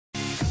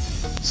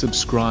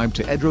Subscribe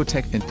to EDRO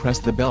TECH and press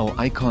the bell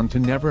icon to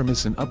never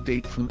miss an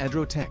update from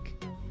EDRO TECH.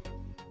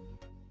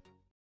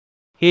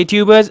 Hey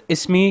tubers,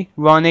 it's me,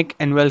 Ronick,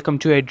 and welcome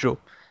to EDRO.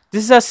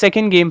 This is our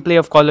second gameplay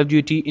of Call of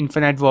Duty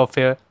Infinite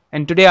Warfare,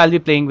 and today I'll be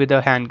playing with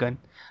a handgun.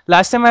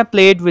 Last time I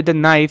played with a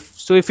knife,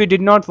 so if you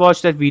did not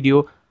watch that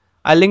video,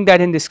 I'll link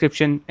that in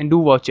description and do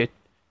watch it.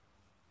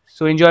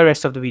 So enjoy the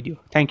rest of the video.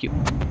 Thank you.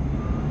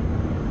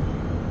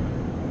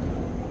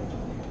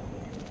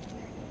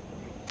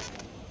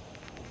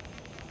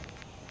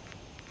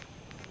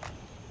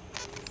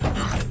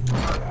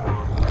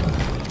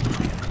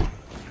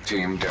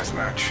 Team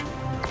deathmatch.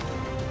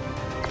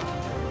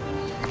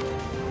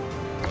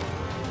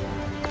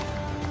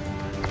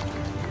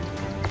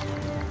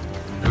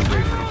 Good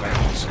day for the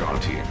battle, Scar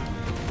team.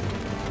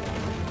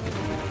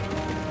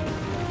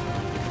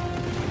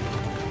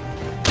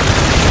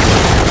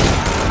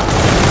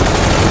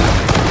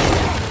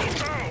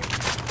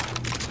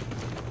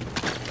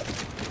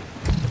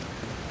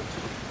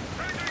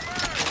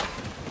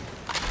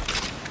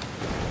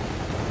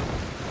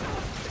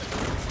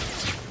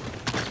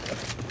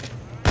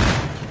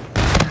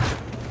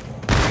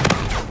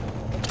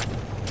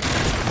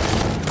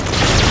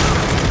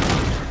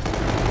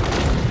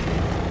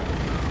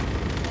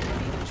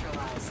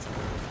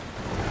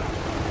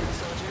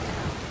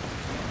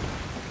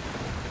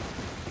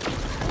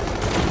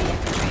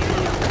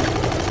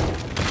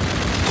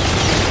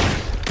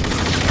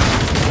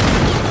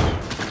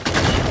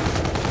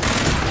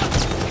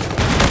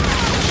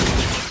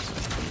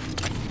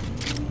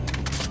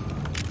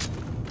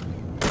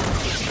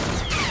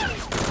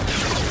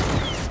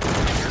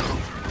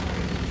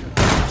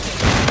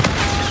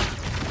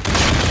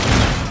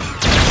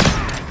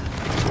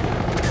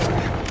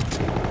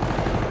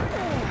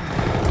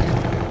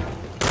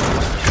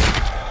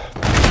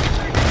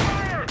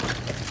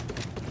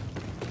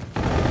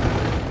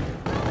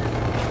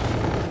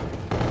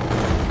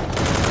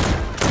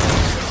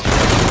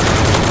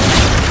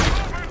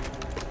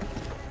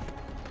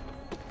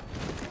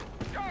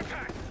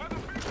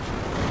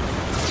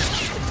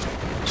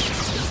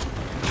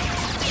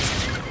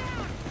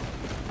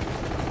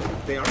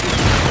 They are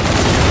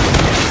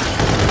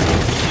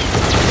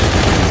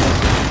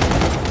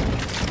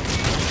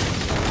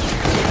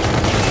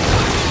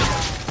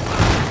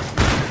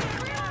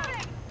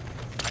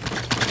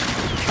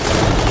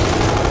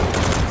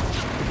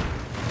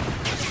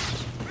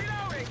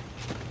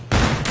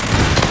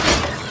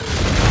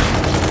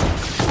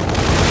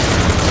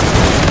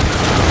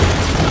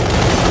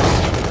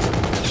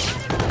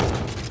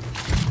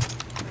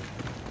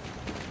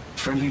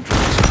friendly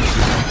drones.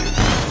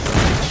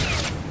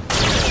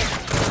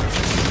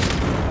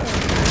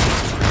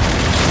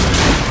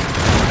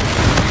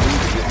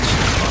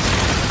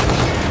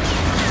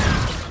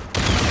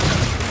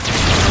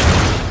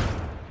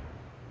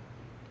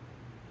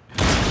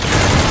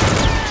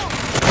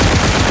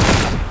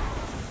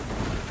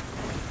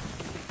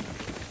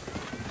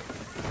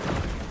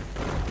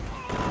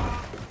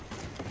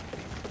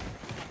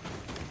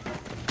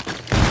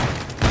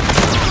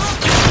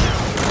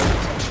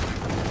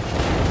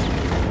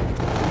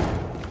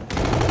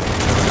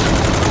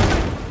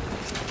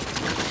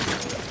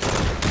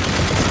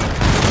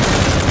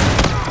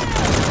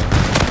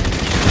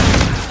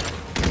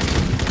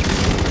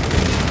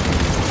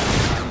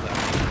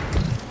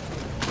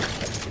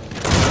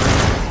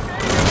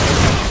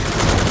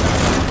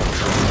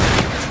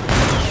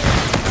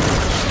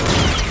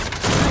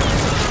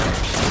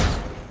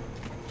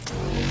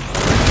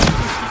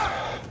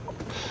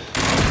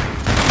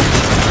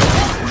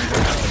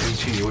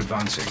 Continue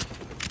advancing.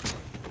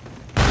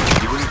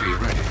 UAV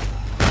ready.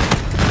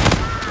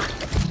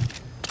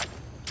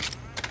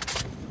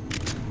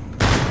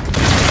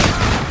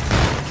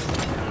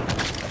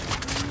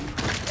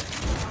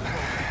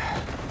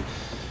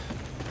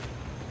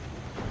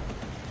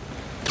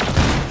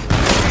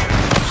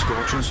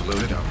 Scorchers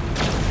loaded up.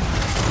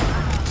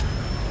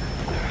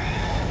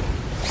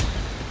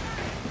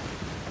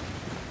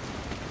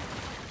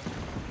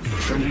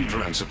 Friendly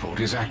drone support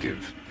is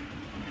active.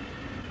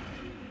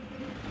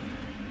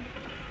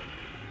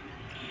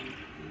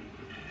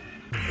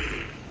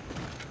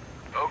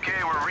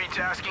 Okay, we're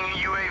retasking a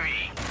UAV.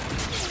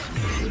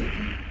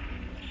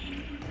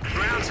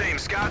 Ground team,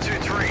 Scott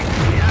 2-3.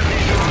 We have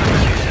visual on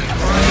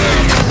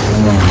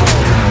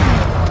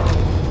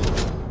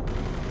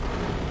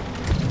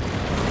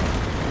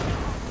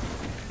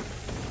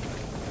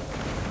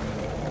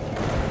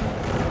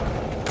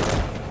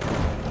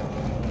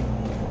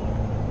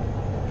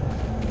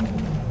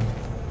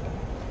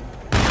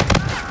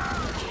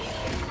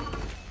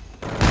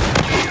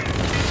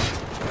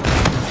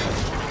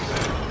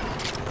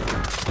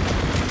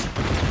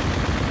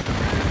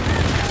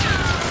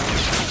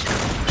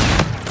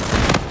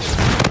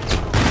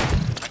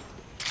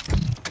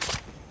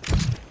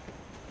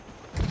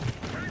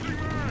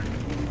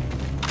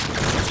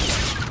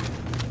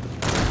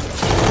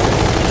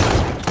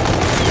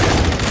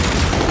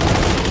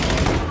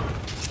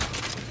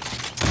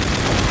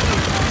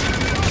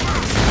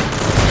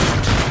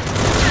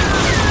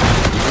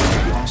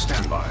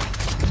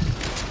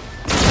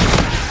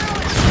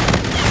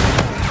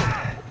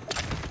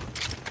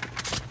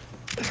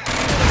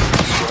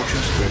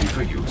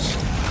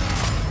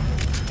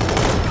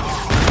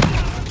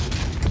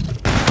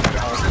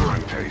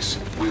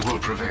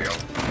prevail.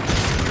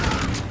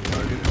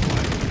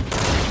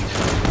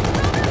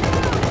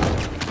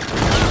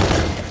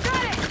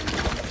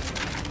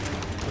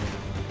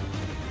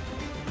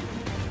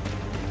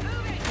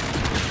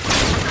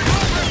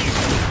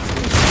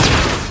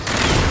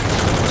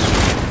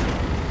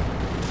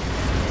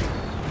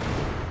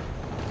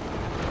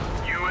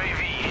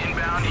 UAV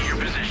inbound to your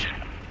position.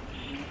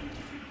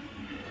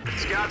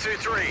 Scout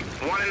 2-3,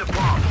 one in the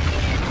pump.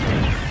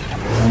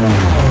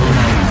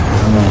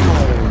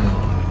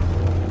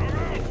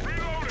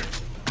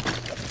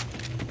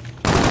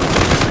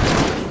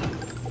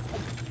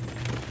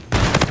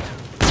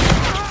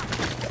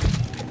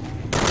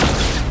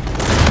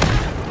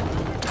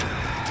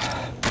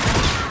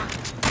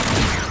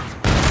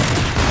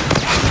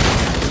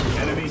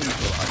 Enemy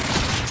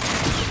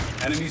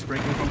neutralized. Enemies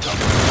breaking from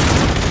cover.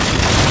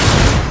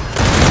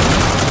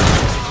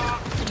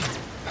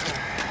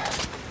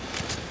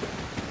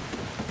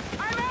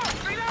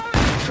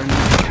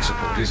 Friendly air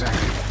support is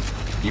active.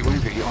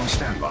 UAV on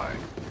standby.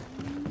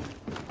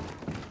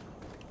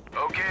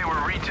 Okay,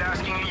 we're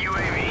retasking a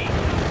UAV.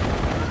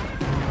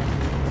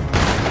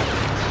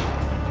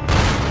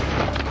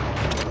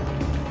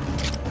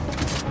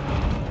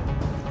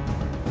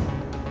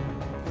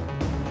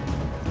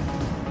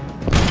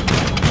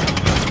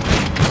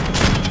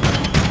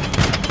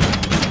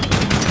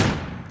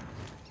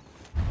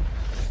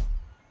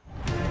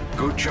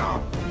 Good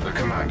job. The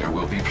commander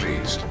will be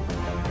pleased.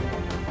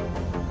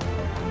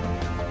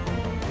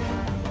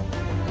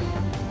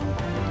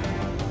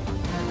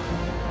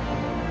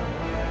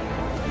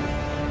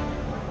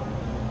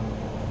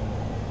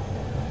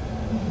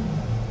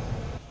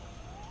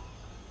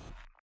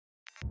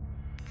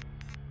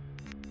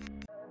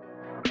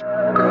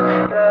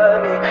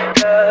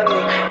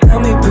 Tell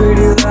me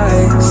pretty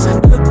lies,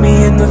 look me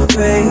in the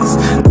face.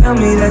 Tell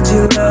me that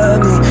you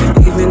love me,